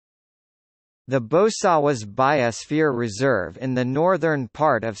The Bosawas Biosphere Reserve in the northern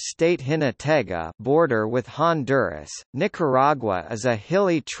part of state Jinotega border with Honduras, Nicaragua is a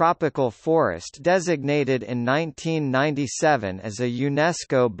hilly tropical forest designated in 1997 as a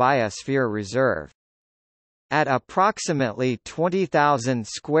UNESCO Biosphere Reserve. At approximately 20,000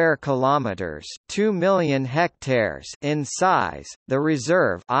 square kilometers, 2 million hectares in size, the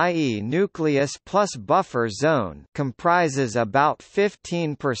reserve, i.e. nucleus plus buffer zone, comprises about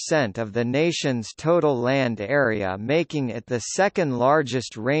 15% of the nation's total land area, making it the second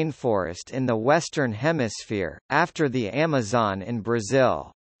largest rainforest in the Western Hemisphere, after the Amazon in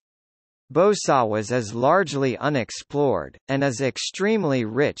Brazil. Bosawas is largely unexplored, and is extremely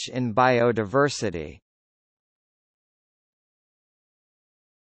rich in biodiversity.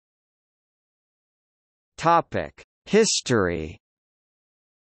 History.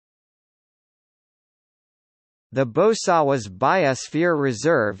 The Bosawas Biosphere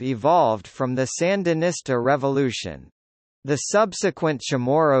Reserve evolved from the Sandinista Revolution. The subsequent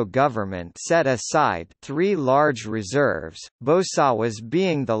Chamorro government set aside 3 large reserves, Bosawas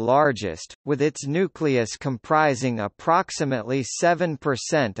being the largest, with its nucleus comprising approximately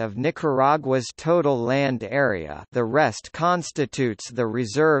 7% of Nicaragua's total land area. The rest constitutes the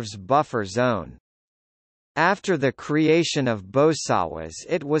reserve's buffer zone. After the creation of Bosawas,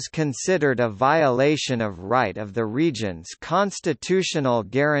 it was considered a violation of right of the region's constitutional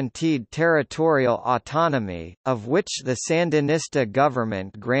guaranteed territorial autonomy, of which the Sandinista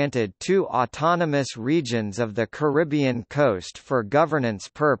government granted 2 autonomous regions of the Caribbean coast for governance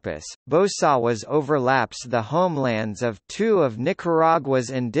purpose. Bosawas overlaps the homelands of 2 of Nicaragua's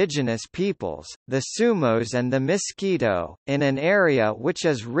indigenous peoples, the Sumos and the Miskito, in an area which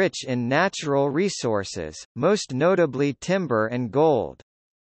is rich in natural resources, most notably timber and gold.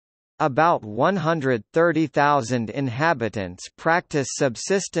 About 130,000 inhabitants practice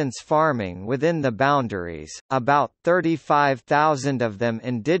subsistence farming within the boundaries, about 35,000 of them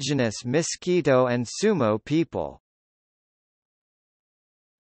indigenous Miskito and Sumo people.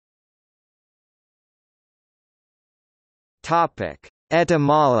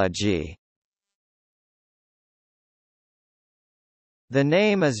 Etymology. The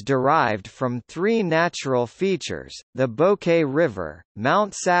name is derived from 3 natural features, the Bokeh River,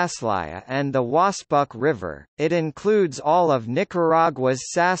 Mount Saslaya and the Huaspuc River. It includes all of Nicaragua's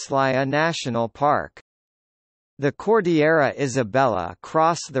Saslaya National Park. The Cordillera Isabela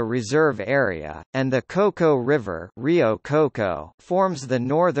cross the reserve area, and the Coco River, Rio Coco, forms the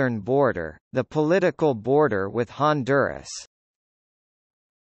northern border, the political border with Honduras.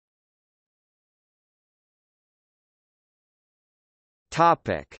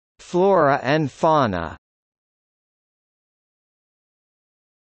 Flora and fauna.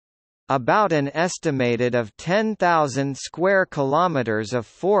 About an estimated of 10,000 square kilometers of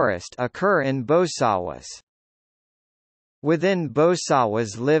forest occur in Bosawas. Within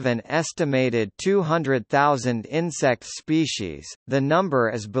Bosawas live an estimated 200,000 insect species. The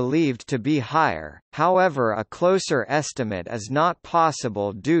number is believed to be higher, however a closer estimate is not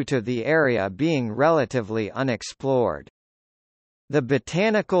possible due to the area being relatively unexplored. The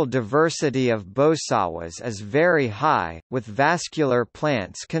botanical diversity of Bosawas is very high, with vascular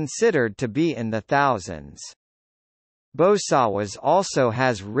plants considered to be in the thousands. Bosawas also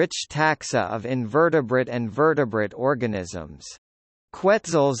has rich taxa of invertebrate and vertebrate organisms.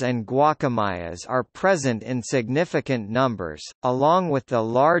 Quetzals and guacamayas are present in significant numbers, along with the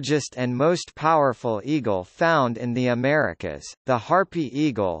largest and most powerful eagle found in the Americas, the harpy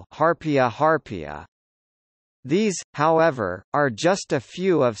eagle, Harpia harpia. These, however, are just a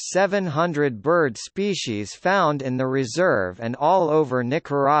few of 700 bird species found in the reserve and all over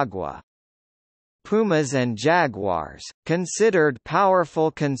Nicaragua. Pumas and jaguars, considered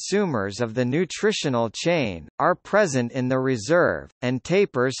powerful consumers of the nutritional chain, are present in the reserve, and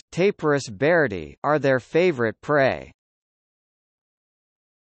tapirs, Tapirus bairdi, are their favorite prey.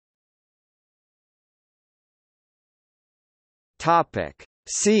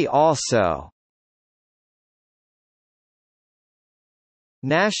 See also: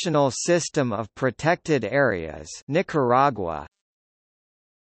 National System of Protected Areas, Nicaragua.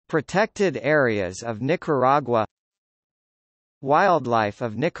 Protected Areas of Nicaragua. Wildlife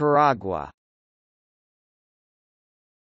of Nicaragua.